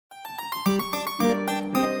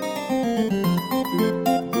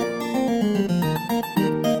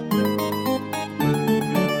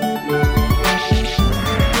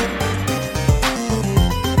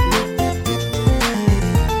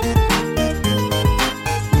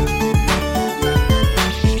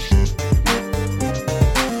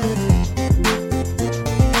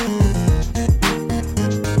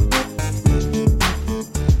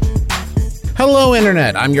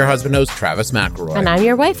right, I'm your husband host, Travis McElroy. And I'm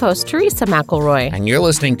your wife host, Teresa McElroy. And you're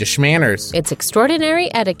listening to Schmanners. It's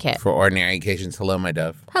extraordinary etiquette. For ordinary occasions. Hello, my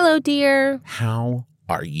dove. Hello, dear. How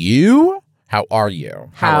are you? How are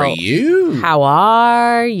you? How are you? How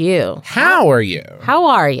are you? How are you? How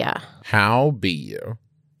are ya? How be you?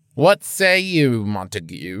 What say you,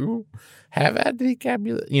 Montague? Have had the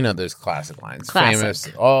vocabulary. You know those classic lines. Classic. Famous.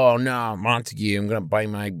 Oh, no, Montague, I'm going to bite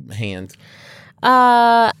my hand.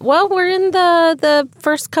 Well, we're in the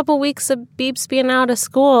first couple weeks of Beeps being out of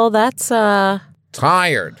school. That's,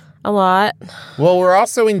 Tired. a lot. Well, we're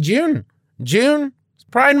also in June. June is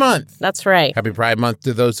Pride Month. That's right. Happy Pride Month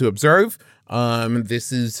to those who observe.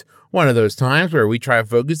 This is one of those times where we try to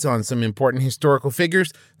focus on some important historical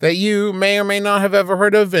figures that you may or may not have ever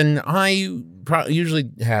heard of, and I usually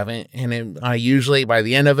haven't, and I usually, by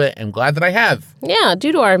the end of it, am glad that I have. Yeah,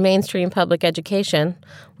 due to our mainstream public education,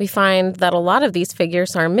 we find that a lot of these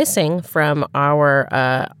figures are missing from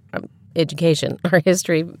our education, our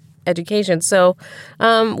history education. So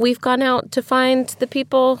we've gone out to find the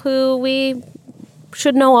people who we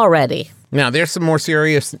should know already. Now, there's some more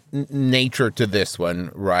serious nature to this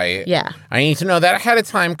one, right? Yeah. I need to know that ahead of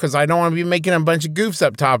time because I don't want to be making a bunch of goofs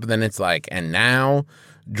up top, and then it's like, and now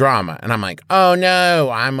drama. And I'm like, oh, no,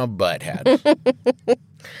 I'm a butthead.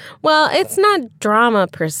 Well, it's not drama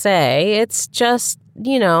per se. It's just,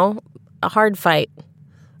 a hard fight.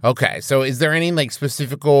 Okay, so is there any, like,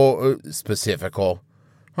 specifical,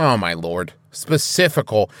 oh, my Lord,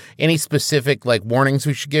 any specific, like, warnings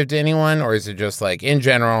we should give to anyone? Or is it just, like, in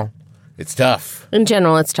general, it's tough? In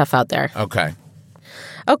general, it's tough out there. Okay.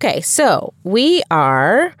 Okay, so we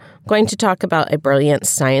are going to talk about a brilliant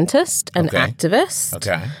scientist, an activist.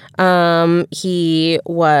 Okay. He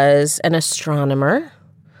was an astronomer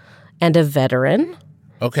and a veteran.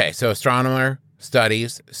 Okay, so astronomer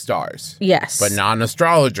studies stars. Yes. But not an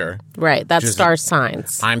astrologer. Right, that's star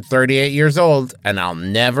signs. I'm 38 years old, and I'll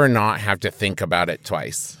never not have to think about it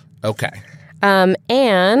twice. Okay. And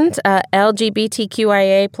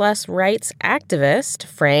LGBTQIA plus rights activist,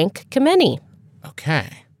 Frank Kameny. Okay.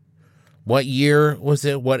 What year was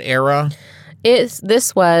it? What era?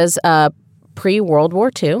 This was pre-World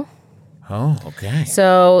War II. Oh, okay.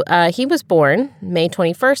 So he was born May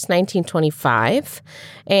 21st, 1925,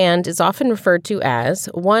 and is often referred to as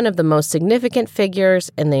one of the most significant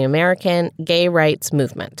figures in the American gay rights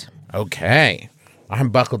movement. Okay. I'm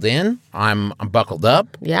buckled in. I'm buckled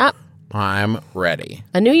up. Yep. I'm ready.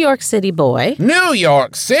 A New York City boy. New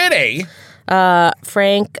York City?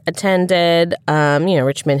 Frank attended,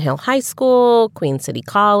 Richmond Hill High School, Queen City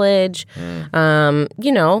College,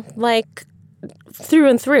 like through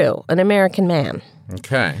and through, an American man.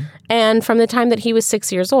 Okay. And from the time that he was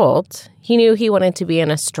 6 years old, he knew he wanted to be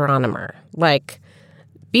an astronomer. Like,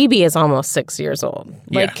 BB is almost 6 years old.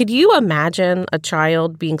 Like, could you imagine a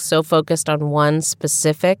child being so focused on one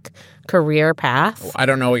specific career path? I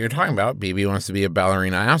don't know what you're talking about. BB wants to be a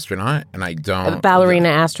ballerina astronaut, and I don't. A ballerina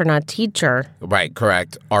astronaut teacher. Right,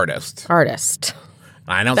 correct. Artist.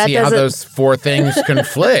 I don't see how those four things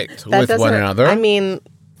conflict with one another. I mean,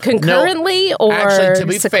 concurrently or actually, to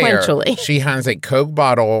be sequentially? Fair, she has a Coke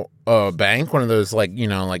bottle bank, one of those like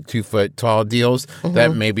 2 foot tall deals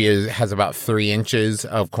that maybe has about 3 inches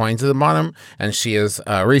of coins at the bottom. And she has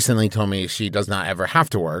recently told me she does not ever have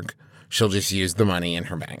to work. She'll just use the money in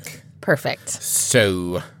her bank. Perfect.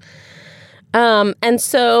 So. And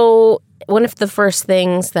so one of the first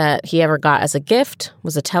things that he ever got as a gift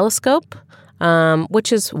was a telescope,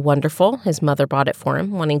 which is wonderful. His mother bought it for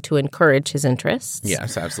him, wanting to encourage his interests.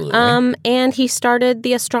 Yes, absolutely. And he started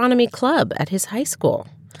the astronomy club at his high school.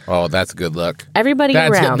 Oh, that's a good look. Everybody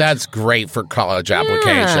around. That's great for college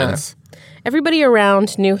applications. Everybody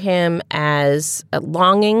around knew him as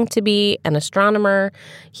longing to be an astronomer.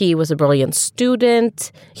 He was a brilliant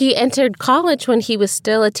student. He entered college when he was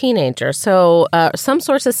still a teenager. So some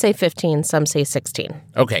sources say 15, some say 16.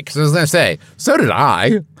 Okay, because I was going to say, so did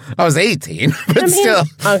I. I was 18, but still.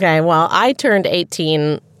 Okay, well, I turned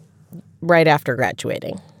 18 right after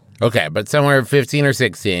graduating. Okay, but somewhere 15 or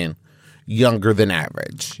 16, younger than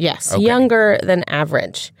average. Yes, okay. Younger than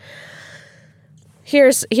average.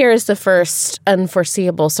 Here's the first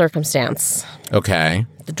unforeseeable circumstance. Okay.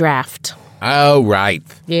 The draft. Oh, right.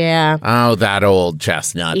 Yeah. Oh, that old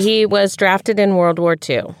chestnut. He was drafted in World War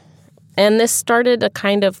II. And this started a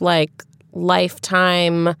kind of like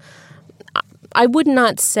lifetime, I would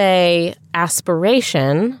not say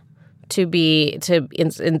aspiration to be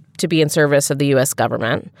in service of the U.S.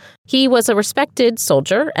 government. He was a respected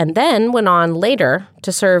soldier and then went on later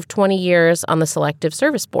to serve 20 years on the Selective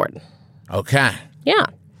Service Board. Okay. Yeah.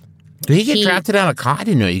 Did he get drafted out of college? I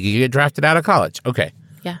didn't know you could get drafted out of college. Okay.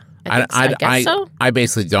 Yeah. I guess so. I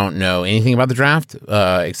basically don't know anything about the draft,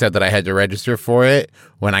 except that I had to register for it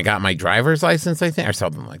when I got my driver's license, I think, or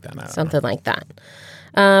something like that. Something like that.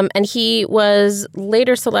 And he was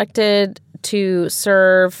later selected to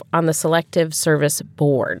serve on the Selective Service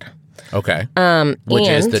Board. Okay. Which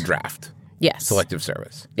is the draft. Yes. Selective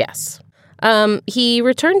Service. Yes. He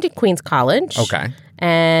returned to Queens College. Okay.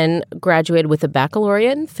 And graduated with a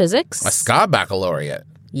baccalaureate in physics. A Scott baccalaureate.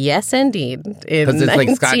 Yes, indeed.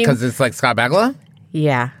 Because it's like Scott Bakula?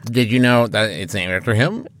 Yeah. Did you know that it's named after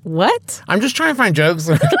him? What? I'm just trying to find jokes.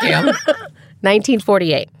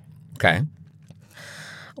 1948. Okay.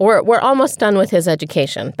 We're almost done with his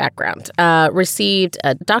education background. Received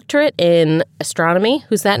a doctorate in astronomy.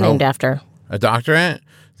 Who's that named after? A doctorate?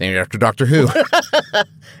 Named after Doctor Who.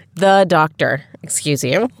 The Doctor. Excuse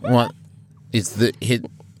you. Well,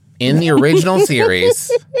 in the original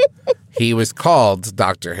series, he was called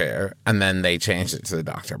Doctor Who, and then they changed it to the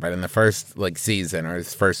Doctor. But in the first season or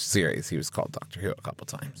his first series, he was called Doctor Who a couple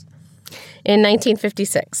times. In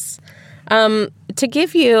 1956. To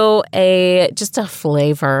give you just a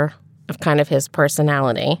flavor of kind of his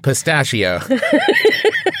personality. Pistachio.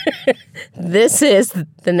 This is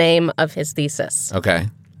the name of his thesis. Okay.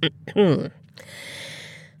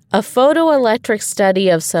 A photoelectric study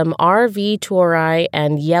of some RV tori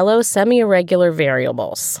and yellow semi-irregular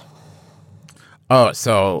variables. Oh,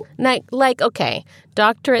 so... Okay,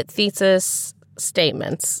 doctorate thesis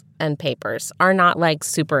statements and papers are not,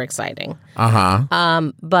 super exciting.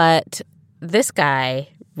 Uh-huh. But this guy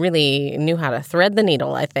really knew how to thread the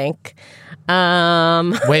needle, I think.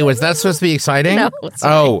 Wait, was that supposed to be exciting? No,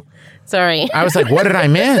 sorry. Oh. Sorry. I was like, what did I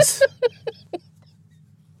miss?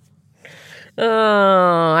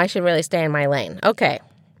 Oh, I should really stay in my lane. Okay.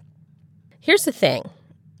 Here's the thing.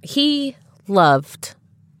 He loved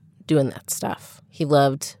doing that stuff. He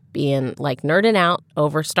loved being, nerding out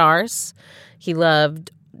over stars. He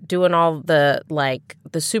loved doing all the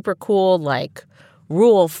super cool,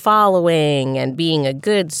 rule following and being a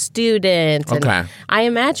good student. And okay. I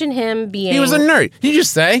imagine him being... He was a nerd. You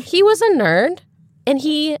just say. He was a nerd, and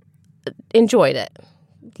he enjoyed it.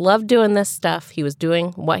 Loved doing this stuff. He was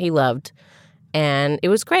doing what he loved. And it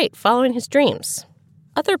was great, following his dreams.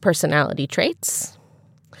 Other personality traits.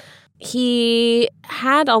 He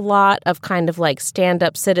had a lot of kind of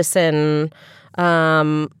stand-up citizen,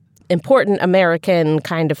 important American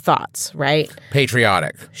kind of thoughts, right?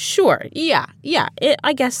 Patriotic. Sure. Yeah.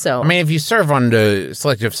 I guess so. I mean, if you serve on the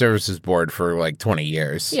Selective Services Board for 20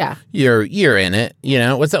 years, yeah, you're in it. You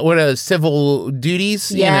know, what's that? What civil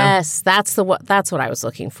duties? Yes, you know? That's what I was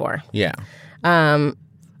looking for. Yeah.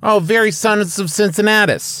 Very Sons of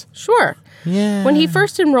Cincinnatus. Sure. Yeah. When he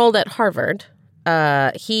first enrolled at Harvard,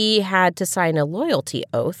 he had to sign a loyalty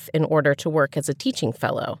oath in order to work as a teaching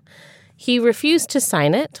fellow. He refused to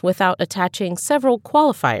sign it without attaching several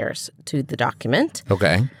qualifiers to the document.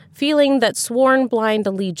 Okay. Feeling that sworn blind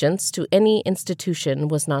allegiance to any institution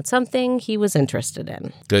was not something he was interested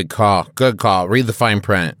in. Good call. Read the fine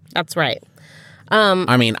print. That's right.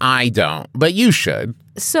 I mean, I don't, but you should.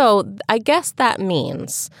 So I guess that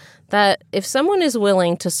means that if someone is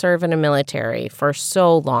willing to serve in a military for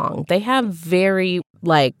so long, they have very,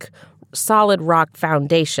 solid rock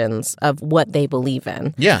foundations of what they believe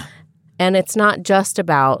in. Yeah. And it's not just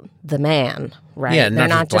about the man, right? Yeah, They're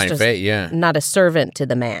not just blind faith, yeah. Not a servant to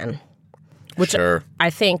the man. Which sure. I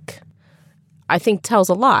think tells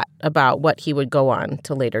a lot about what he would go on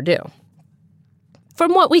to later do.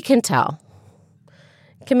 From what we can tell,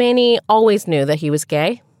 Kameny always knew that he was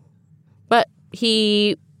gay, but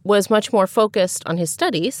he was much more focused on his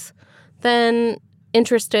studies than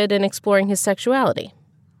interested in exploring his sexuality.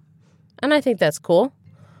 And I think that's cool.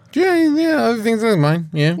 Yeah, other things than mine,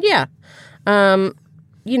 yeah. Yeah.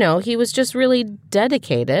 He was just really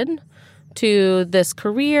dedicated to this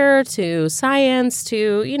career, to science,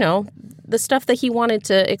 to, the stuff that he wanted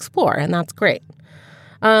to explore, and that's great.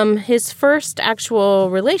 His first actual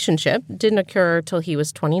relationship didn't occur till he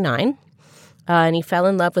was 29, and he fell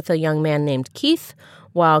in love with a young man named Keith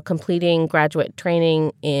while completing graduate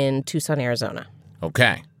training in Tucson, Arizona.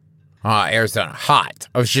 Okay. Arizona, hot.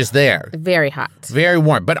 I was just there. Very hot. Very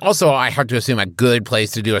warm, but also I have to assume a good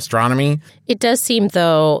place to do astronomy. It does seem,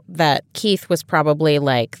 though, that Keith was probably,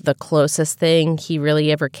 the closest thing he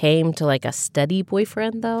really ever came to, a steady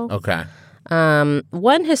boyfriend, though. Okay.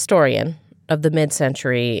 One historian of the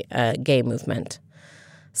mid-century gay movement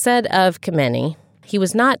said of Kameny, he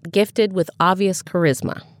was not gifted with obvious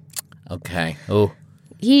charisma. Okay. Oh.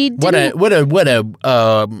 He didn't, What a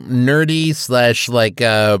nerdy slash like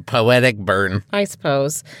poetic burn. I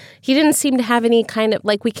suppose. He didn't seem to have any kind of,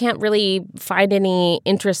 like, we can't really find any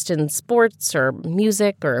interest in sports or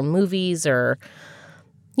music or movies or,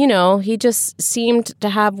 he just seemed to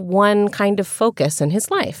have one kind of focus in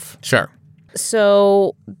his life. Sure.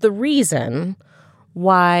 So the reason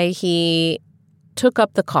why he took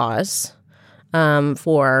up the cause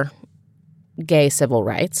for gay civil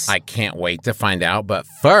rights. I can't wait to find out. But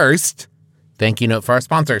first, thank you note for our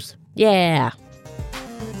sponsors. Yeah.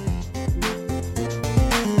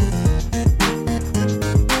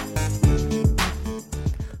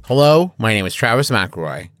 Hello, my name is Travis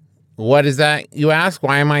McElroy. What is that, you ask?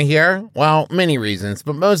 Why am I here? Well, many reasons,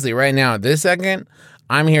 but mostly right now at this second,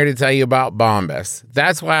 I'm here to tell you about Bombas.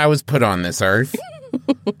 That's why I was put on this earth.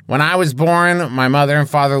 When I was born, my mother and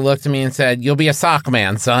father looked at me and said, "You'll be a sock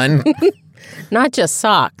man, son." Not just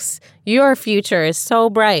socks. Your future is so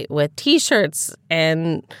bright with T-shirts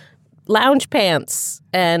and lounge pants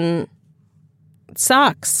and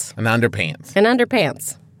socks. And underpants. And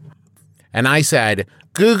underpants. And I said,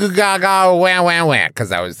 "Goo goo gaga wah wah wah,"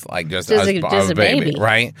 because I was like just a baby,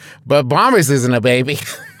 right? But Bombas isn't a baby.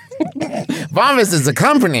 Bombas is a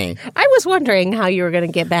company. I was wondering how you were going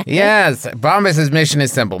to get back there. Yes. Bombas' mission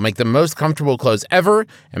is simple. Make the most comfortable clothes ever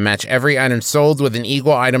and match every item sold with an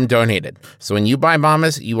equal item donated. So when you buy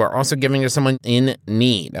Bombas, you are also giving to someone in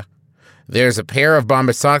need. There's a pair of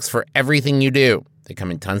Bombas socks for everything you do. They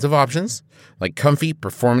come in tons of options, like comfy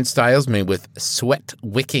performance styles made with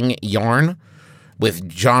sweat-wicking yarn, with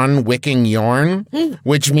John wicking yarn,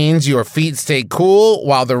 which means your feet stay cool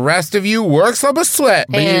while the rest of you works up a sweat.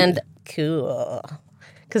 And cool.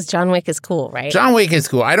 Because John Wick is cool, right? John Wick is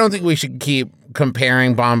cool. I don't think we should keep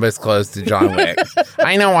comparing Bombas clothes to John Wick.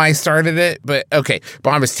 I know I started it, but okay.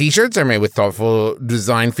 Bombas t-shirts are made with thoughtful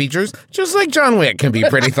design features, just like John Wick can be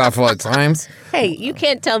pretty thoughtful at times. Hey, you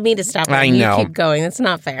can't tell me to stop. I know. You keep going. That's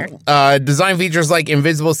not fair. Design features like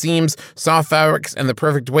invisible seams, soft fabrics, and the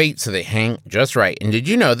perfect weight so they hang just right. And did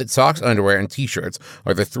you know that socks, underwear, and t-shirts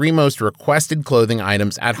are the 3 most requested clothing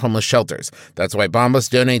items at homeless shelters? That's why Bombas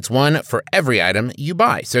donates one for every item you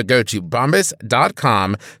buy. So go to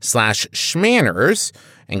bombas.com/schmanners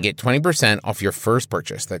and get 20% off your first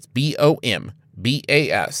purchase. That's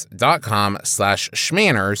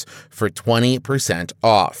BOMBAS.com/schmanners for 20%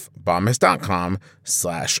 off.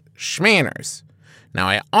 Bombas.com/schmanners. Now,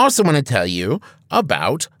 I also want to tell you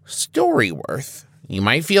about Storyworth. You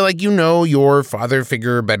might feel like you know your father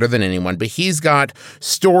figure better than anyone, but he's got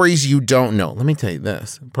stories you don't know. Let me tell you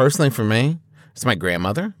this. Personally, for me, it's my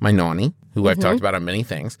grandmother, my Nani, who I've talked about on many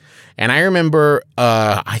things. And I remember,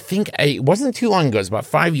 I think it wasn't too long ago, it was about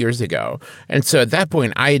 5 years ago. And so at that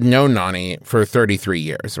point, I had known Nani for 33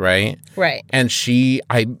 years, right? Right. And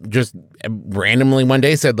I just randomly one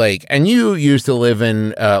day said, like, and you used to live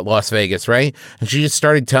in Las Vegas, right? And she just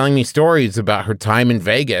started telling me stories about her time in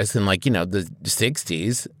Vegas in, like, the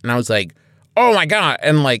 60s. And I was like, oh my God.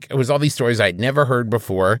 And like, it was all these stories I'd never heard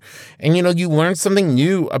before. And you learn something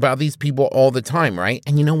new about these people all the time, right?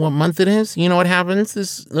 And you know what month it is? You know what happens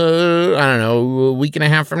this, I don't know, a week and a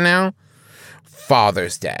half from now?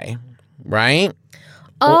 Father's Day, right?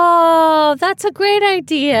 Oh, that's a great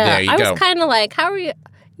idea. There you go. I was kind of like, how are you?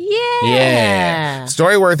 Yeah.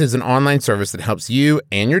 Storyworth is an online service that helps you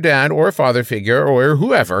and your dad or a father figure or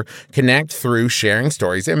whoever connect through sharing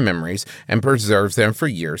stories and memories and preserves them for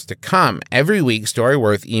years to come. Every week,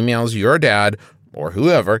 Storyworth emails your dad or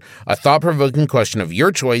whoever a thought-provoking question of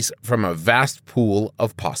your choice from a vast pool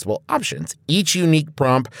of possible options. Each unique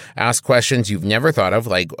prompt asks questions you've never thought of,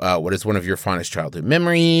 like what is one of your fondest childhood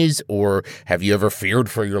memories, or have you ever feared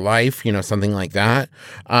for your life, something like that.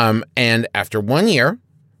 And after 1 year,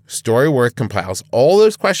 Storyworth compiles all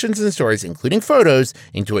those questions and stories, including photos,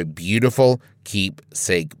 into a beautiful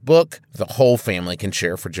keepsake book the whole family can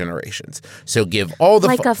share for generations. So give all the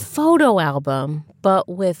like a photo album, but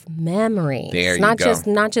with memories. There you go.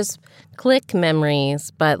 Not just click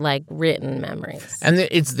memories, but like written memories. And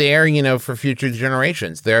it's there, for future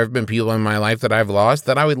generations. There have been people in my life that I've lost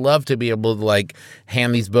that I would love to be able to like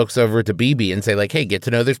hand these books over to BB and say like, hey, get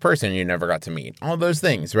to know this person you never got to meet. All those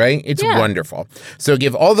things, right? It's wonderful. So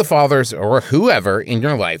give all the fathers or whoever in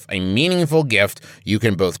your life a meaningful gift you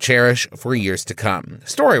can both cherish for years to come.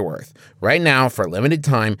 Storyworth. Right now, for a limited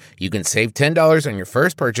time, you can save $10 on your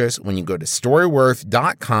first purchase when you go to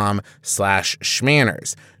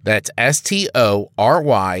storyworth.com/schmanners. That's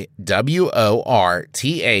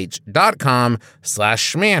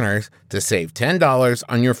STORYWORTH.com/schmanners to save $10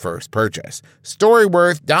 on your first purchase.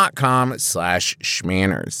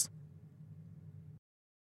 Storyworth.com/schmanners.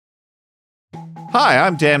 Hi,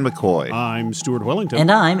 I'm Dan McCoy. I'm Stuart Wellington.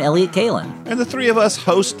 And I'm Elliot Kalin. And the three of us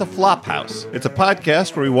host The Flophouse. It's a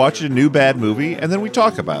podcast where we watch a new bad movie and then we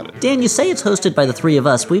talk about it. Dan, you say it's hosted by the three of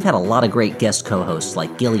us. We've had a lot of great guest co-hosts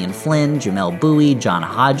like Gillian Flynn, Jamel Bowie, John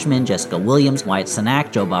Hodgman, Jessica Williams, Wyatt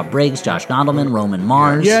Cenac, Joe Bob Briggs, Josh Gondelman, Roman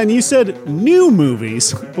Mars. Yeah, and you said new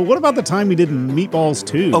movies. But what about the time we did Meatballs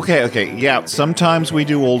 2? Okay. Yeah, sometimes we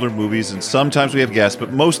do older movies and sometimes we have guests,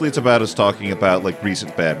 but mostly it's about us talking about, like,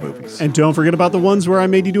 recent bad movies. And don't forget about the ones where I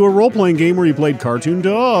made you do a role-playing game where you played cartoon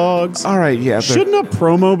dogs. All right, yeah. Shouldn't a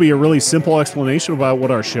promo be a really simple explanation about what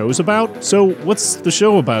our show's about? So what's the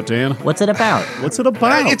show about, Dan? What's it about? What's it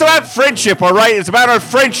about? It's about friendship, all right? It's about our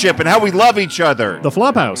friendship and how we love each other. The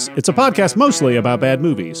Flophouse. It's a podcast mostly about bad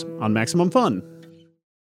movies on Maximum Fun.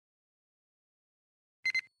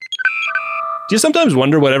 Do you sometimes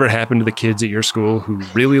wonder whatever happened to the kids at your school who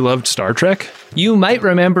really loved Star Trek? You might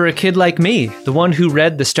remember a kid like me, the one who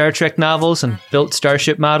read the Star Trek novels and built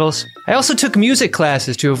starship models. I also took music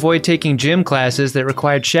classes to avoid taking gym classes that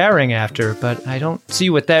required showering after, but I don't see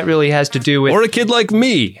what that really has to do with... Or a kid like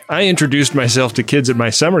me. I introduced myself to kids at my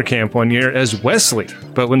summer camp one year as Wesley,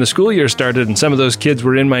 but when the school year started and some of those kids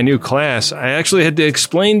were in my new class, I actually had to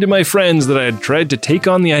explain to my friends that I had tried to take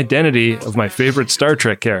on the identity of my favorite Star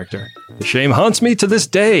Trek character. The shame haunts me to this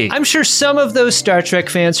day. I'm sure some of those Star Trek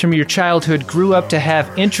fans from your childhood grew up to have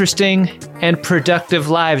interesting and productive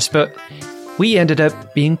lives, but we ended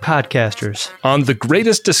up being podcasters. On The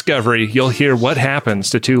Greatest Discovery, you'll hear what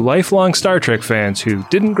happens to two lifelong Star Trek fans who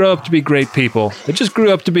didn't grow up to be great people, but just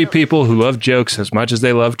grew up to be people who love jokes as much as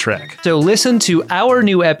they love Trek. So listen to our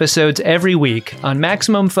new episodes every week on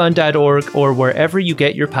MaximumFun.org or wherever you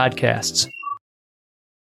get your podcasts.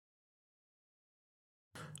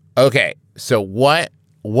 Okay, so what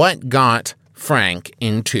got Frank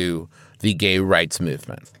into the gay rights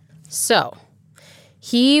movement? So,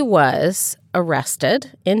 he was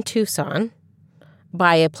arrested in Tucson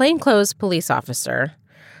by a plainclothes police officer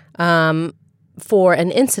for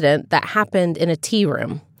an incident that happened in a tea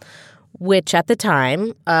room, which at the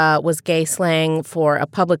time was gay slang for a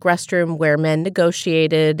public restroom where men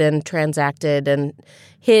negotiated and transacted and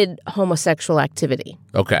hid homosexual activity.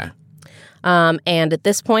 Okay. And at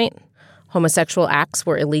this point, homosexual acts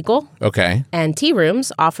were illegal. Okay. And tea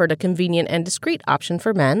rooms offered a convenient and discreet option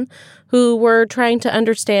for men who were trying to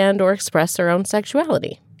understand or express their own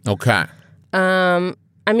sexuality. Okay. I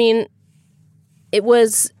mean, it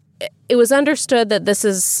was understood that this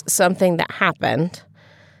is something that happened.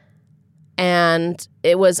 And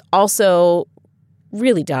it was also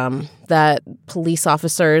really dumb that police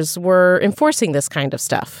officers were enforcing this kind of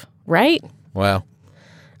stuff, right? Well,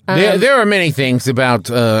 there are many things about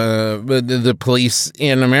the police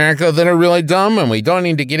in America that are really dumb, and we don't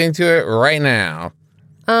need to get into it right now.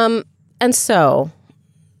 And so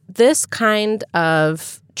this kind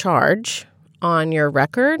of charge on your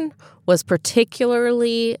record was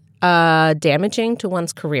particularly damaging to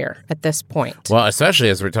one's career at this point. Well, especially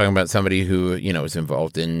as we're talking about somebody who, is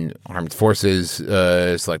involved in armed forces,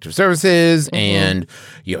 selective services, and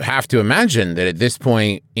you have to imagine that at this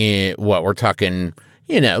point, we're talking...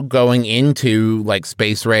 going into like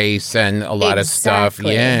space race and a lot of stuff, with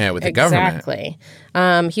the government. Exactly.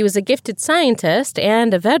 He was a gifted scientist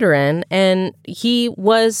and a veteran, and he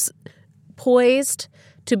was poised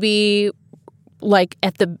to be like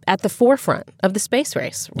at the forefront of the space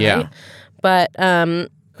race, right? Yeah. But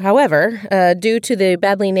however, due to the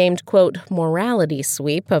badly named, quote, morality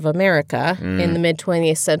sweep of America in the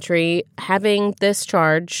mid-20th century, having this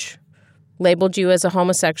charge labeled you as a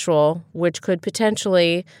homosexual, which could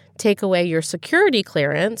potentially take away your security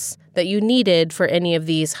clearance that you needed for any of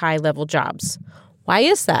these high-level jobs. Why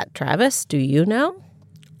is that, Travis? Do you know?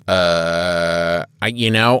 I'm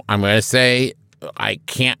going to say I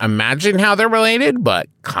can't imagine how they're related, but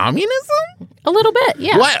communism? A little bit,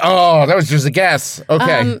 yeah. What? Oh, that was just a guess.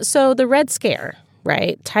 Okay. So the Red Scare,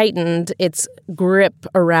 right, tightened its grip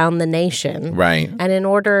around the nation. Right. And in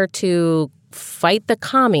order to fight the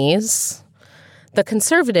commies, the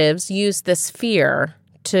conservatives used this fear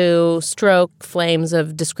to stroke flames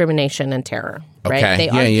of discrimination and terror, right? Okay. They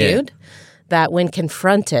argued that when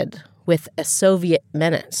confronted with a Soviet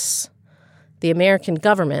menace, the American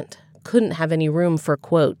government couldn't have any room for,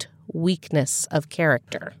 quote, weakness of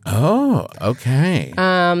character. Oh, okay.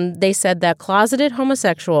 They said that closeted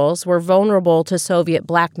homosexuals were vulnerable to Soviet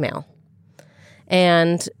blackmail.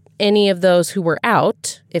 And any of those who were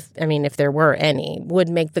out, if there were any, would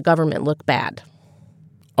make the government look bad.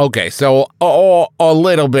 Okay, so a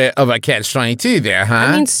little bit of a catch-22 there,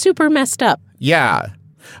 huh? Super messed up. Yeah.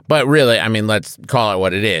 But really, let's call it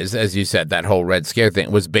what it is. As you said, that whole Red Scare thing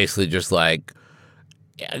was basically just like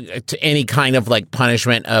to any kind of like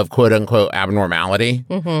punishment of quote unquote abnormality,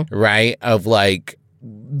 right? Of like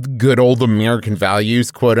good old American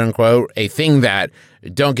values, quote unquote, a thing that,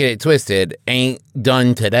 don't get it twisted, ain't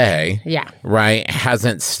done today. Yeah. Right?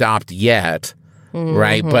 Hasn't stopped yet.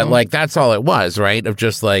 Right? But like that's all it was, right? Of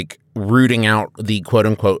just like rooting out the quote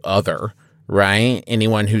unquote other, right?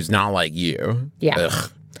 Anyone who's not like you. Yeah.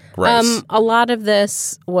 Ugh, gross. A lot of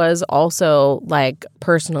this was also like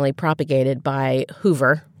personally propagated by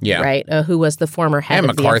Hoover, right? Who was the former head and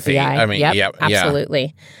of McCarthy. the FBI. I mean, yep,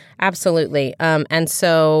 absolutely. Absolutely. And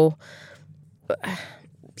so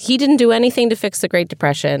he didn't do anything to fix the Great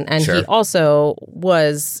Depression, and he also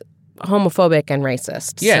was homophobic and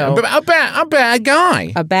racist. Yeah, so, but a bad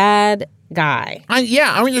guy. A bad guy. I'm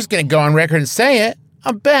just going to go on record and say it.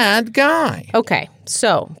 A bad guy. Okay,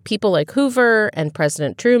 so people like Hoover and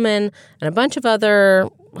President Truman and a bunch of other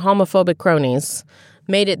homophobic cronies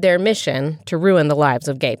made it their mission to ruin the lives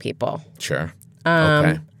of gay people. Sure.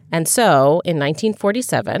 Okay. And so, in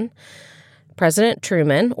 1947, President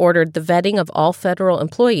Truman ordered the vetting of all federal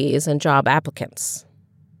employees and job applicants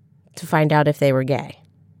to find out if they were gay.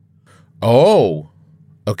 Oh,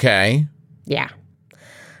 okay. Yeah.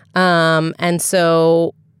 And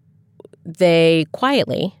so they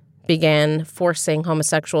quietly began forcing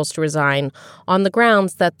homosexuals to resign on the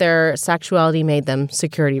grounds that their sexuality made them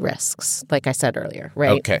security risks, like I said earlier,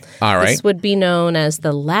 right? Okay. All right. This would be known as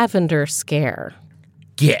the Lavender Scare.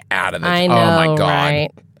 Get out of this. I know, oh, my God.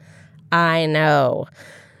 Right? I know.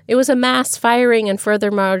 It was a mass firing and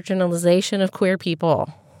further marginalization of queer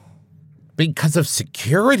people. Because of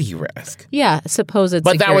security risk. Yeah, supposed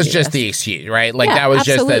But that was just risk. the excuse, right? Like, Yeah, that was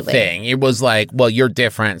just the absolutely. thing. It was like, well, you're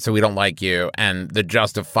different, so we don't like you. And the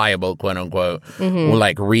justifiable, quote unquote,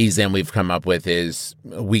 like reason we've come up with is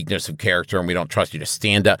weakness of character, and we don't trust you to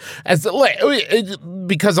stand up.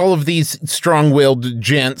 Because all of these strong-willed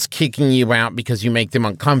gents kicking you out because you make them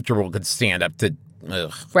uncomfortable could stand up to.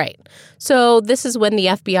 Ugh. Right. So this is when the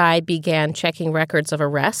FBI began checking records of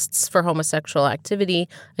arrests for homosexual activity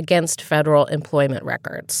against federal employment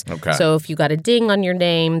records. Okay. So if you got a ding on your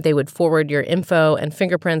name, they would forward your info and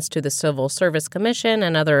fingerprints to the Civil Service Commission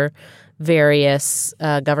and other various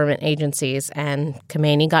government agencies, and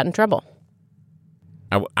Kameny got in trouble.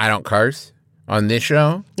 I don't curse on this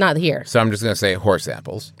show, Not here. so I'm just going to say horse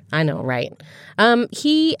apples. I know, right?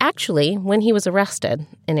 He actually, when he was arrested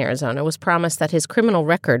in Arizona, was promised that his criminal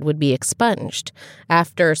record would be expunged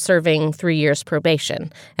after serving 3 years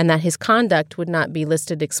probation, and that his conduct would not be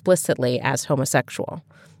listed explicitly as homosexual.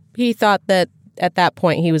 He thought that at that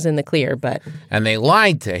point he was in the clear, but And they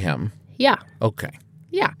lied to him. yeah, Okay.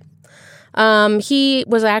 yeah. He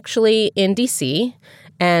was actually in D.C.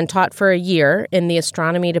 and taught for a year in the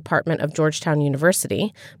astronomy department of Georgetown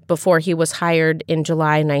University before he was hired in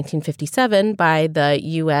July 1957 by the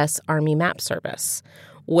U.S. Army Map Service,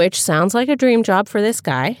 which sounds like a dream job for this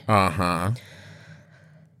guy. Uh-huh.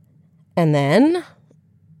 And then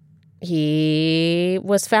he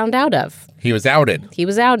was found out of. He was outed. He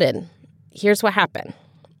was outed. Here's what happened.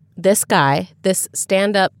 This guy, this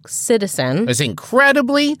stand-up citizen, This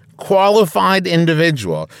incredibly qualified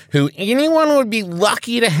individual who anyone would be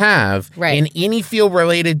lucky to have Right. in any field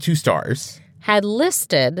related to stars. had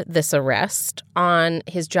listed this arrest on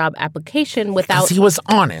his job application without... Because he was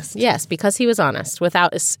honest. Yes, because he was honest,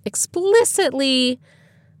 without explicitly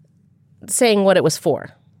saying what it was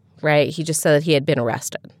for, right? He just said that he had been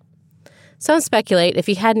arrested. Some speculate if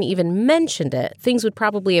he hadn't even mentioned it, things would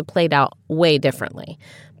probably have played out way differently.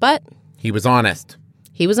 But He was honest.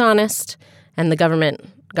 he was honest, and the government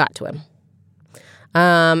got to him.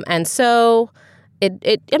 And so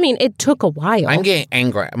it took a while. I'm getting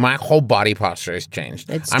angry. My whole body posture has changed.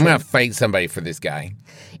 It's I'm true. going to fight somebody for this guy.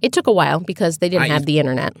 It took a while because they didn't have the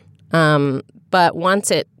internet. But once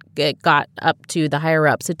it got up to the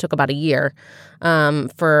higher-ups, it took about a year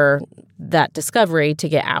for that discovery to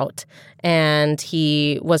get out. And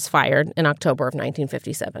he was fired in October of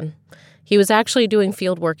 1957. He was actually doing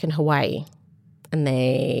field work in Hawaii, and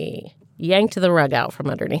they yanked the rug out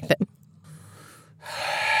from underneath him.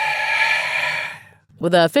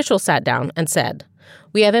 Well, the official sat down and said,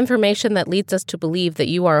 "We have information that leads us to believe that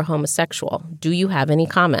you are a homosexual. Do you have any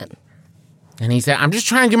comment?" And he said, I'm just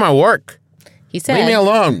trying to do my work. He said, Leave me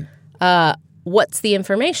alone. "What's the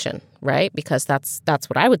information?" Right? Because that's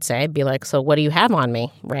what I would say. I'd be like, "So what do you have on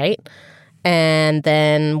me?" Right? And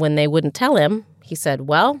then when they wouldn't tell him, he said,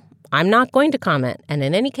 "Well, I'm not going to comment. And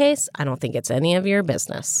in any case, I don't think it's any of your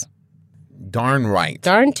business." Darn right.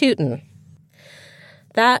 Darn tootin'.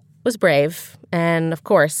 That was brave. And of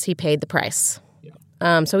course, he paid the price.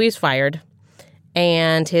 So he was fired.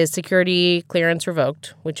 And his security clearance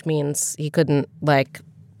revoked, which means he couldn't,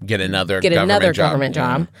 get another government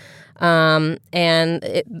job. And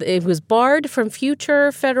it was barred from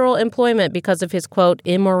future federal employment because of his, quote,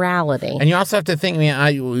 immorality. And you also have to think,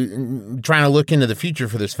 I'm trying to look into the future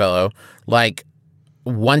for this fellow, like,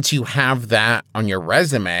 once you have that on your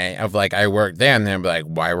resume of like, I worked there, and then be like,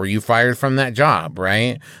 why were you fired from that job,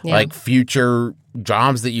 right? Yeah. Like future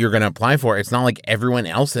jobs that you're going to apply for. It's not like everyone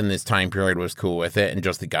else in this time period was cool with it and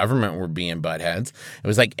just the government were being buttheads. It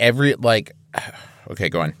was like okay,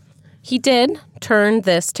 go on. He did turn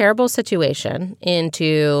this terrible situation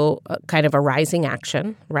into kind of a rising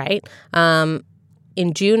action, right? In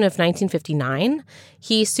June of 1959,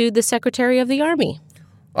 he sued the Secretary of the Army.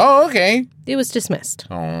 Oh, okay. It was dismissed.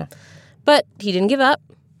 Oh. But he didn't give up.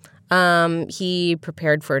 He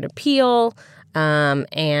prepared for an appeal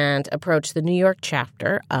and approached the New York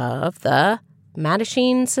chapter of the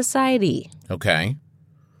Mattachine Society. Okay.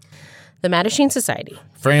 The Mattachine Society.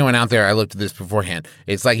 For anyone out there, I looked at this beforehand.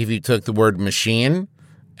 It's like if you took the word machine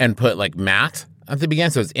and put like Matt at the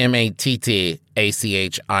beginning. So it's Mattachine.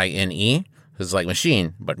 It's like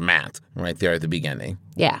machine, but Matt right there at the beginning.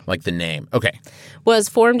 Yeah. Like the name. Okay. Was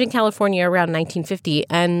formed in California around 1950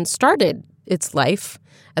 and started its life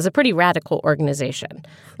as a pretty radical organization.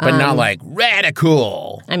 But not like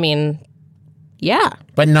radical. I mean, yeah.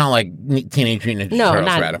 But not like Teenage Mutant Ninja Turtles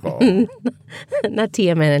not, radical. Not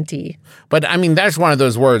TMNT. But I mean, that's one of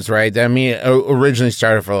those words, right? I mean, it originally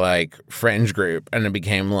started for like fringe group and it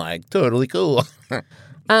became like totally cool.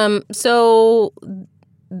 So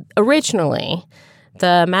originally,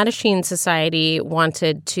 the Mattachine Society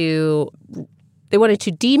wanted to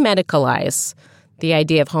demedicalize the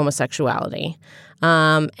idea of homosexuality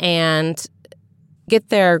and get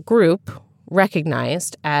their group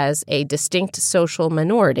recognized as a distinct social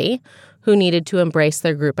minority who needed to embrace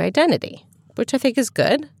their group identity, which I think is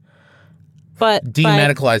good. But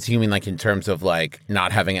demedicalize, you mean like in terms of like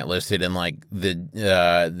not having it listed in like the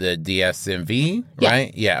DSMV,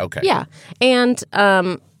 right? Yeah, okay. Yeah, and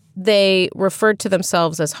they referred to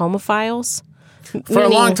themselves as homophiles. For a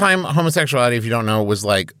long time, homosexuality, if you don't know, was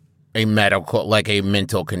like a mental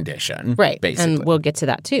condition. Right, basically. And we'll get to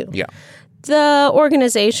that too. Yeah. The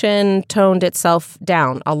organization toned itself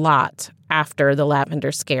down a lot after the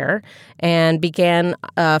Lavender Scare and began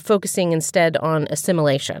focusing instead on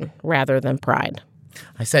assimilation rather than pride.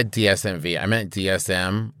 I said DSMV. I meant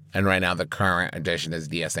DSM, and right now the current edition is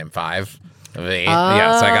DSM-5.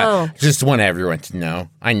 Yeah, so I just want everyone to know.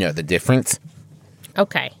 I know the difference.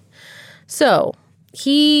 Okay. So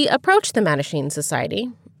he approached the Mattachine Society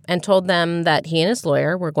and told them that he and his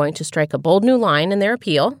lawyer were going to strike a bold new line in their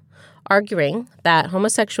appeal, arguing that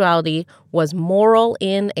homosexuality was moral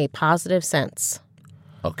in a positive sense.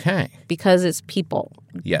 Okay. Because it's people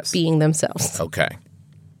being themselves. Okay.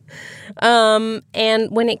 And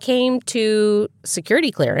when it came to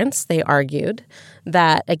security clearance, they argued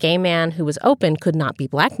that a gay man who was open could not be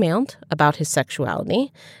blackmailed about his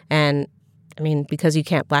sexuality. And I mean, because you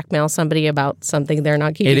can't blackmail somebody about something they're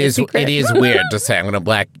not keeping a secret. It is weird to say, I'm going to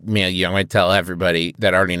blackmail you. I'm going to tell everybody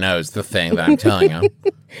that already knows the thing that I'm telling them.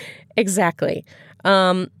 Exactly.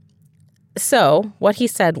 So what he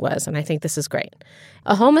said was, and I think this is great,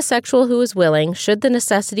 a homosexual who is willing, should the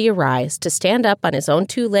necessity arise, to stand up on his own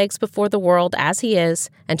two legs before the world as he is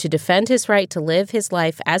and to defend his right to live his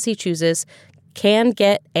life as he chooses, can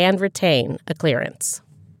get and retain a clearance.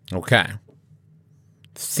 Okay.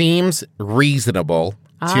 Seems reasonable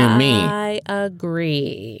to me. I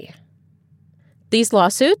agree. These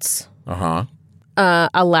lawsuits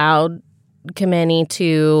allowed Kameny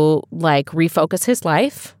to refocus his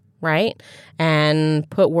life, right? And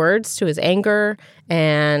put words to his anger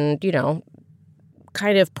and,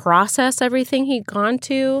 kind of process everything he'd gone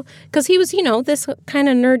to. Because he was, this kind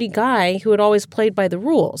of nerdy guy who had always played by the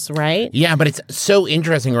rules, right? Yeah, but it's so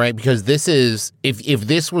interesting, right? Because this is, if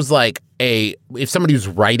this was if somebody was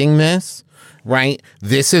writing this, right,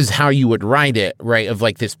 this is how you would write it, right? Of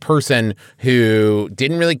this person who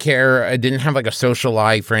didn't really care, didn't have a social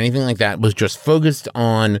life or anything like that, was just focused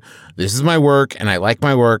on, this is my work and I like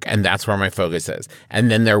my work and that's where my focus is. And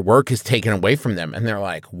then their work is taken away from them and they're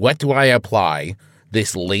like, what do I apply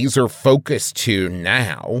this laser focus to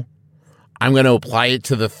now? I'm going to apply it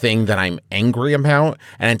to the thing that I'm angry about.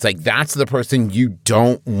 And it's that's the person you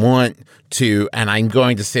don't want to, and I'm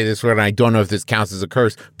going to say this word, and I don't know if this counts as a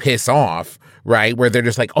curse, piss off, right? Where they're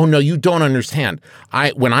just oh no, you don't understand.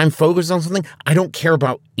 When I'm focused on something, I don't care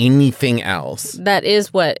about anything else. That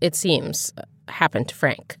is what it seems happened to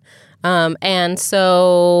Frank. And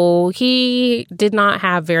so he did not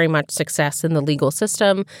have very much success in the legal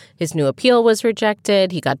system. His new appeal was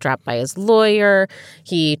rejected. He got dropped by his lawyer.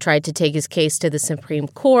 He tried to take his case to the Supreme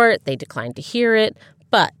Court. They declined to hear it.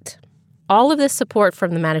 But all of this support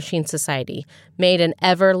from the Mattachine Society made an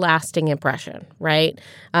everlasting impression, right?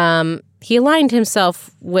 He aligned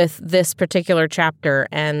himself with this particular chapter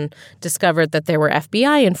and discovered that there were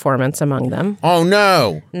FBI informants among them. Oh,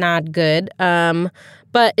 no. Not good.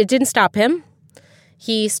 But it didn't stop him.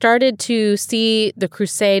 He started to see the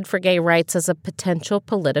crusade for gay rights as a potential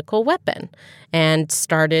political weapon and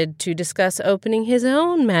started to discuss opening his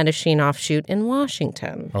own Mattachine offshoot in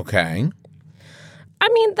Washington. Okay. I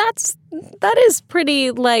mean, that is pretty,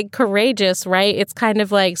 like, courageous, right? It's kind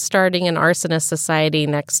of like starting an arsonist society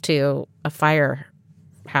next to a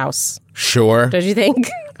firehouse. Sure. Don't you think?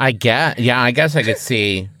 I guess I could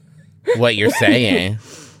see what you're saying.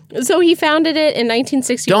 So he founded it in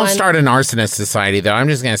 1961. Don't start an arsonist society, though. I'm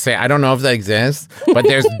just going to say, I don't know if that exists, but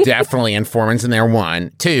there's definitely informants in there.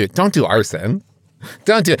 1. 2, don't do arson.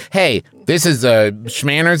 Don't do. Hey, this is a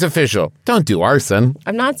Schmanners official. Don't do arson.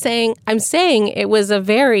 I'm saying it was a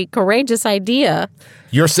very courageous idea.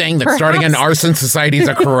 You're saying that starting an arson society is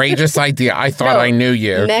a courageous idea. I thought I knew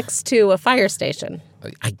you. Next to a fire station.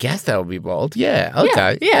 I guess that would be bold. Yeah.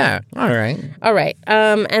 Okay. Yeah. All right. All right.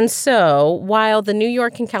 And so while the New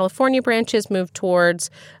York and California branches moved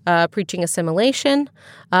towards preaching assimilation,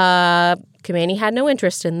 Kameny had no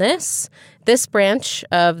interest in this. This branch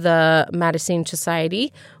of the Mattachine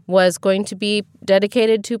Society was going to be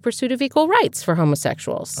dedicated to pursuit of equal rights for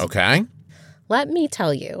homosexuals. Okay. Let me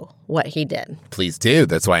tell you what he did. Please do.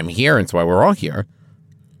 That's why I'm here. It's why we're all here.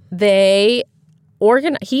 He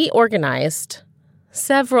organized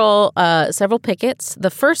several pickets. The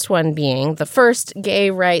first one being the first gay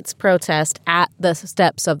rights protest at the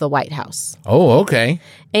steps of the White House. Oh, okay.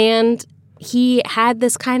 And he had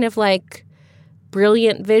this kind of like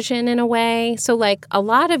brilliant vision in a way. So like a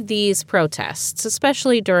lot of these protests,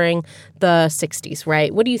 especially during the 60s,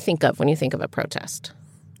 right? What do you think of when you think of a protest?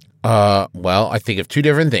 Well, I think of two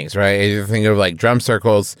different things, right? I think of like drum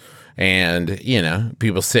circles and,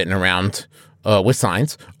 people sitting around with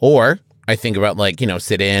signs, or I think about like,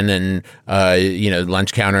 sit in and,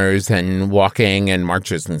 lunch counters and walking and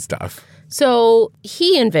marches and stuff. So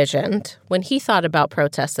he envisioned, when he thought about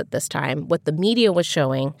protests at this time, what the media was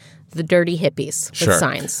showing, the dirty hippies with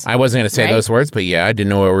signs. I wasn't going to say those words, but yeah, I didn't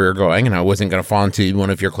know where we were going, and I wasn't going to fall into one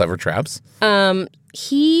of your clever traps.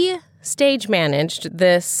 He stage managed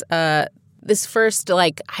this first,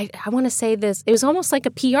 like, I want to say this, it was almost like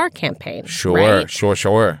a PR campaign. Sure. In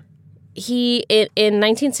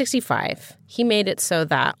 1965, he made it so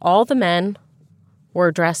that all the men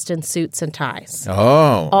were dressed in suits and ties.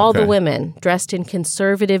 Oh, all the women dressed in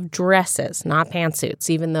conservative dresses, not pantsuits,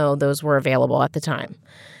 even though those were available at the time.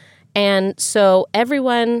 And so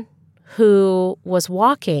everyone who was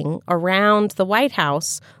walking around the White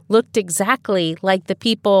House looked exactly like the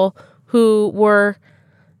people who were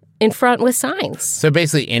in front with signs. So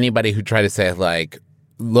basically anybody who tried to say, like,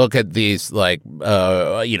 look at these, like,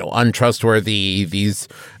 untrustworthy, these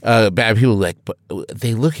bad people, like, but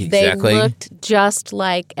they look exactly. They looked just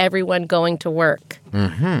like everyone going to work.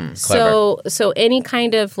 Mm-hmm. Clever. So any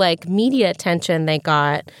kind of, like, media attention they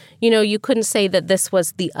got, you couldn't say that this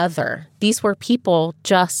was the other. These were people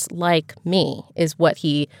just like me, is what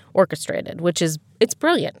he orchestrated, which is, it's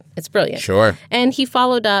brilliant. It's brilliant. Sure. And he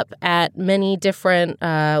followed up at many different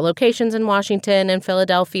locations in Washington and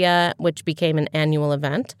Philadelphia, which became an annual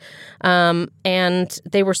event. And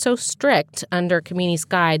they were so strict under Kameny's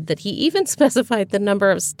guide that he even specified the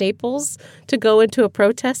number of staples to go into a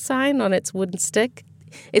protest sign on its wooden stick.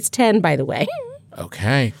 It's 10, by the way.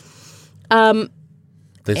 Okay. That's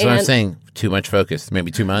what I'm saying. Too much focus.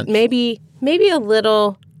 Maybe too much. Maybe a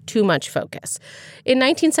little too much focus. In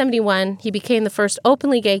 1971, he became the first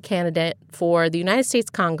openly gay candidate for the United States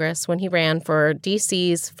Congress when he ran for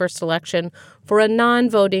D.C.'s first election for a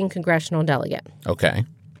non-voting congressional delegate. Okay.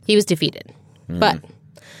 He was defeated. But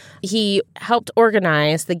he helped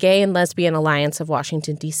organize the Gay and Lesbian Alliance of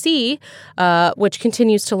Washington, D.C., which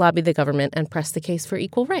continues to lobby the government and press the case for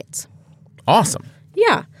equal rights. Awesome.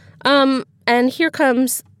 Yeah. And here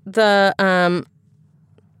comes the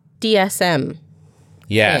DSM.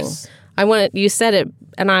 Yes. thing. You said it,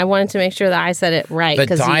 and I wanted to make sure that I said it right.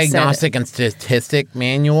 The Diagnostic and Statistic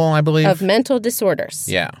Manual, I believe. Of mental disorders.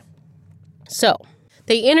 Yeah. So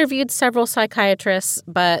they interviewed several psychiatrists,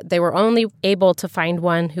 but they were only able to find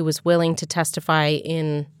one who was willing to testify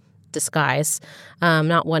in disguise,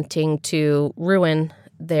 not wanting to ruin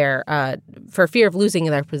their for fear of losing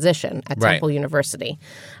their position at Temple University.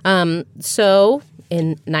 So in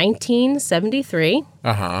 1973,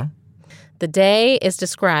 the day is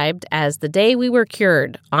described as the day we were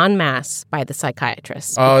cured en masse by the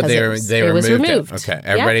psychiatrists. Oh, they was removed. Okay,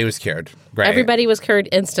 everybody was cured. Great. Everybody was cured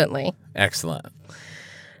instantly. Excellent.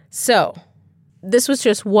 So this was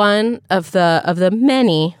just one of the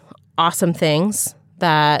many awesome things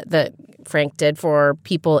that Frank did for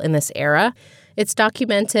people in this era. It's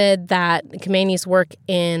documented that Kameni's work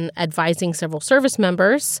in advising several service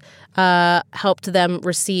members helped them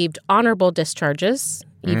receive honorable discharges,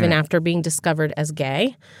 even after being discovered as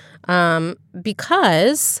gay,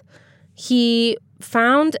 because he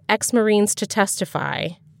found ex-Marines to testify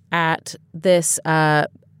at this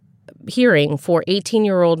hearing for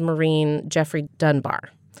 18-year-old Marine Jeffrey Dunbar.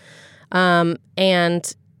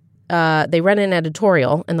 And they read an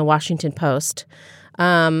editorial in the Washington Post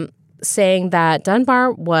saying that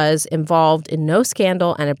Dunbar was involved in no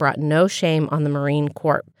scandal and it brought no shame on the Marine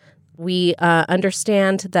Corps. We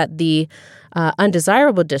understand that the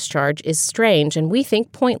undesirable discharge is strange and we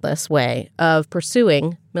think pointless way of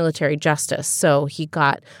pursuing military justice. So he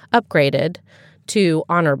got upgraded to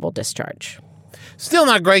honorable discharge. Still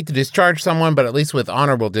not great to discharge someone, but at least with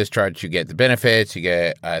honorable discharge, you get the benefits, you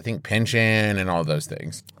get, I think, pension and all those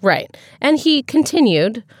things. Right. And he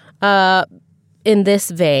continued in this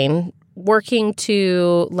vein, working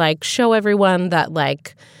to, show everyone that,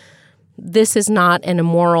 this is not an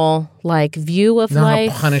immoral, view of life.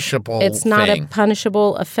 Not a punishable It's not thing. a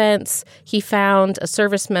punishable offense. He found a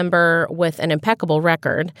service member with an impeccable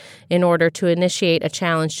record in order to initiate a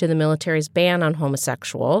challenge to the military's ban on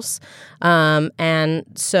homosexuals. And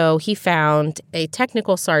so he found a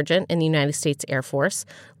technical sergeant in the United States Air Force,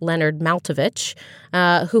 Leonard Maltovich,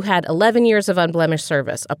 who had 11 years of unblemished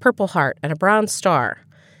service, a Purple Heart, and a Bronze Star.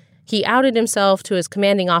 He outed himself to his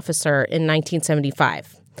commanding officer in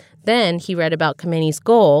 1975. Then he read about Kameni's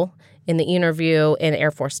goal in the interview in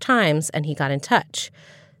Air Force Times, and he got in touch.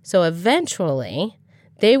 So eventually,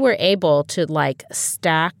 they were able to,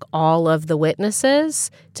 stack all of the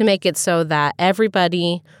witnesses to make it so that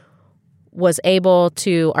everybody was able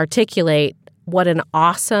to articulate what an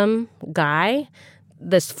awesome guy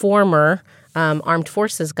this former armed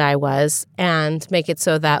forces guy was, and make it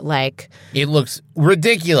so that, it looks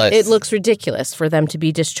ridiculous. it looks ridiculous for them to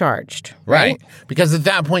be discharged. Right. Because at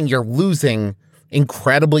that point, you're losing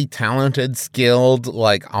incredibly talented, skilled,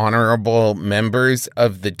 honorable members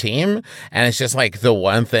of the team. And it's just the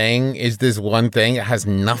one thing is this one thing. It has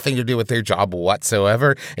nothing to do with their job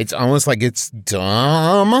whatsoever. It's almost like it's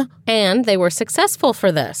dumb. And they were successful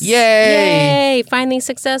for this. Yay! Yay! Finally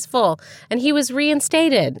successful. And he was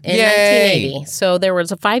reinstated in Yay! 1980. So there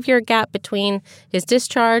was a 5-year gap between his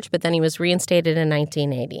discharge, but then he was reinstated in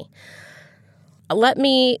 1980. Let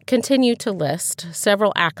me continue to list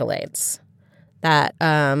several accolades that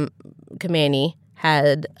Kameny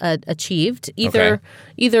had achieved, either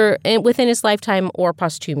within his lifetime or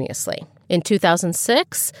posthumously. In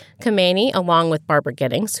 2006, Kameny, along with Barbara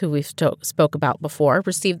Giddings, who we've spoke about before,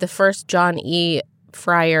 received the first John E.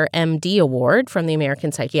 Fryer MD Award from the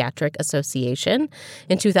American Psychiatric Association.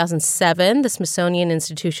 In 2007, the Smithsonian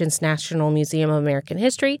Institution's National Museum of American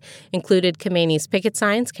History included Kameny's picket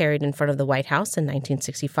signs carried in front of the White House in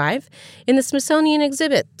 1965 in the Smithsonian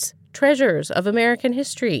exhibit Treasures of American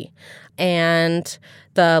History. And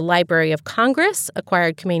the Library of Congress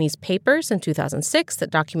acquired Kameny's papers in 2006 that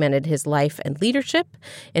documented his life and leadership.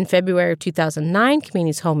 In February of 2009,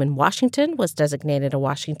 Kameny's home in Washington was designated a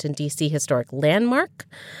Washington, D.C. historic landmark.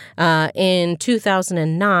 In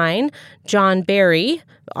 2009, John Barry,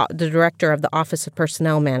 the director of the Office of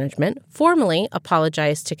Personnel Management, formally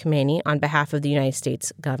apologized to Kameny on behalf of the United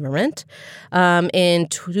States government. In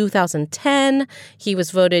 2010, he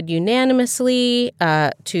was voted unanimously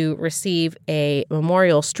to receive a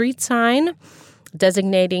memorial street sign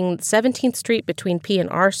designating 17th Street between P and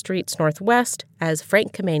R Streets Northwest as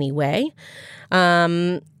Frank Kameny Way.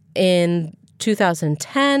 In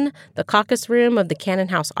 2010, the caucus room of the Cannon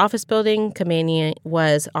House office building, Kameny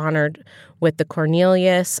was honored with the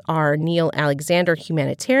Cornelius R. Neil Alexander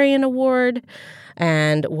Humanitarian Award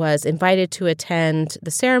and was invited to attend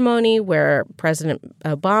the ceremony where President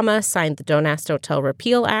Obama signed the Don't Ask, Don't Tell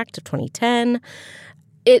Repeal Act of 2010.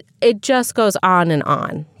 It just goes on and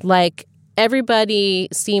on. Everybody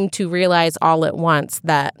seemed to realize all at once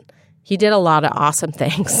that he did a lot of awesome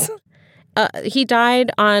things. He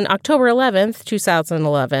died on October 11th,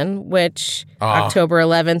 2011, which October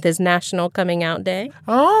 11th is National Coming Out Day.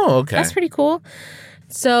 Oh, okay. That's pretty cool.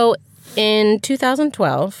 So in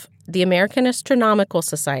 2012, the American Astronomical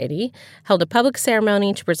Society held a public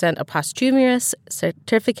ceremony to present a posthumous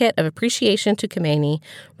certificate of appreciation to Kameny,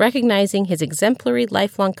 recognizing his exemplary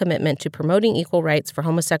lifelong commitment to promoting equal rights for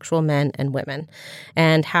homosexual men and women,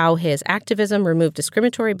 and how his activism removed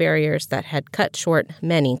discriminatory barriers that had cut short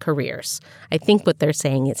many careers. I think what they're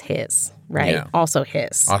saying is his, right? Yeah. Also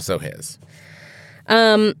his. Also his.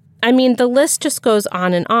 I mean, the list just goes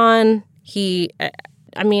on and on.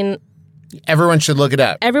 Everyone should look it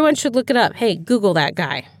up. Everyone should look it up. Hey, Google that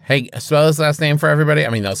guy. Hey, spell his last name for everybody. I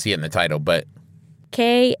mean, they'll see it in the title, but...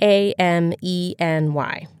 Kameny.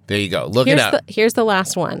 There you go. Look it up. Here's the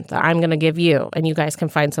last one that I'm going to give you, and you guys can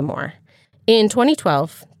find some more. In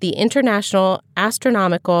 2012, the International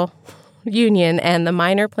Astronomical Union and the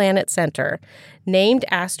Minor Planet Center named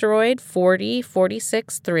asteroid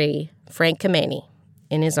 40463 Frank Kameny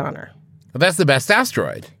in his honor. Well, that's the best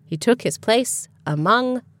asteroid. He took his place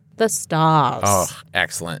among the stars. Oh,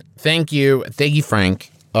 excellent. Thank you. Thank you,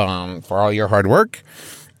 Frank, for all your hard work.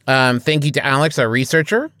 Thank you to Alex, our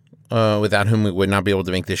researcher, without whom we would not be able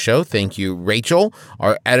to make this show. Thank you, Rachel,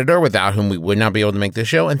 our editor, without whom we would not be able to make this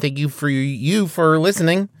show. And thank you for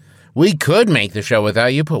listening. We could make the show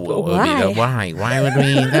without you, but why? Why would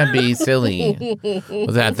we? That'd be silly.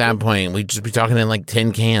 At that point, we'd just be talking in like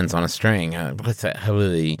tin cans on a string. What's that?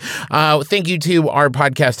 Thank you to our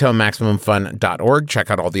podcast home, MaximumFun.org. Check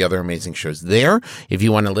out all the other amazing shows there. If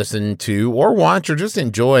you want to listen to or watch or just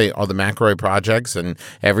enjoy all the McRoy projects and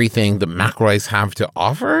everything the McRoys have to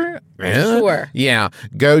offer. Sure. Yeah.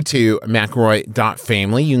 Go to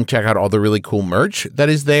McRoy.family. You can check out all the really cool merch that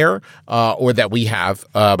is there or that we have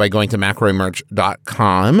by going to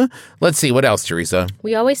McRoymerch.com. Let's see. What else, Teresa?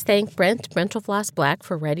 We always thank Brentalfloss Black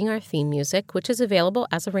for writing our theme music, which is available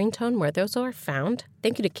as a ringtone where those are found.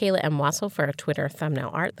 Thank you to Kayla M. Wassel for our Twitter thumbnail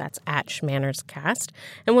art. That's at SchmannersCast.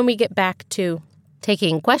 And when we get back to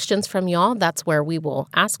taking questions from y'all, that's where we will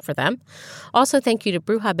ask for them. Also, thank you to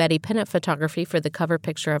Bruja Betty Pinup Photography for the cover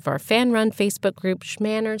picture of our fan-run Facebook group,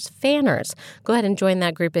 Schmanners Fanners. Go ahead and join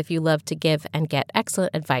that group if you love to give and get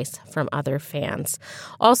excellent advice from other fans.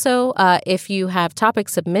 Also, if you have topic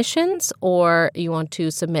submissions or you want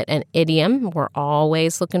to submit an idiom, we're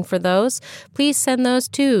always looking for those. Please send those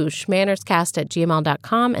to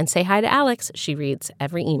schmannerscast@gmail.com and say hi to Alex. She reads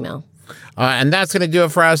every email. And that's going to do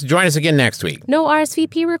it for us. Join us again next week. No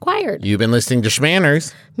RSVP required. You've been listening to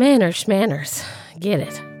Schmanners. Schmanners. Get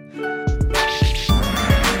it.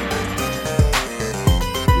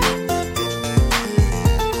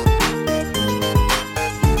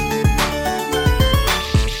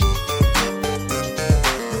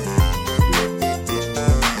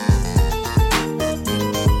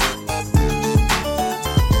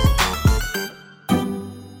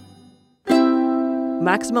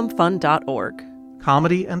 MaximumFun.org.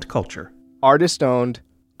 Comedy and culture. Artist owned.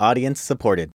 Audience supported.